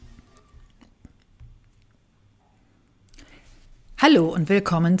Hallo und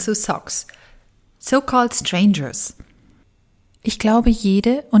willkommen zu SOCS, So-Called Strangers. Ich glaube,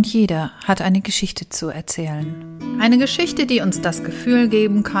 jede und jeder hat eine Geschichte zu erzählen. Eine Geschichte, die uns das Gefühl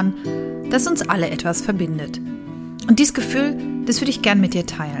geben kann, dass uns alle etwas verbindet. Und dieses Gefühl, das würde ich gern mit dir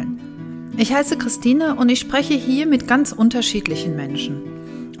teilen. Ich heiße Christine und ich spreche hier mit ganz unterschiedlichen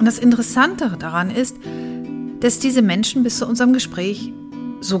Menschen. Und das Interessante daran ist, dass diese Menschen bis zu unserem Gespräch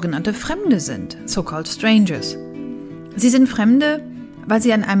sogenannte Fremde sind, So-Called Strangers. Sie sind Fremde, weil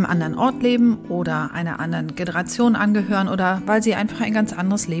sie an einem anderen Ort leben oder einer anderen Generation angehören oder weil sie einfach ein ganz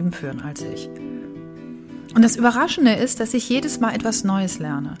anderes Leben führen als ich. Und das Überraschende ist, dass ich jedes Mal etwas Neues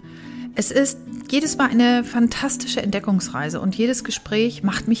lerne. Es ist jedes Mal eine fantastische Entdeckungsreise und jedes Gespräch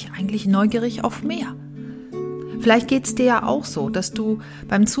macht mich eigentlich neugierig auf mehr. Vielleicht geht es dir ja auch so, dass du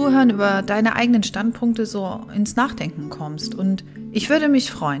beim Zuhören über deine eigenen Standpunkte so ins Nachdenken kommst. Und ich würde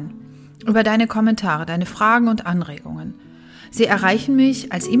mich freuen über deine Kommentare, deine Fragen und Anregungen. Sie erreichen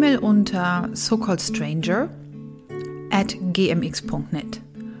mich als E-Mail unter socalledstranger@gmx.net.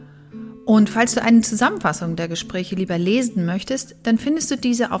 Und falls du eine Zusammenfassung der Gespräche lieber lesen möchtest, dann findest du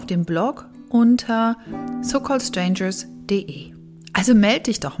diese auf dem Blog unter socalledstrangers.de. Also melde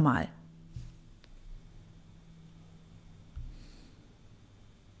dich doch mal.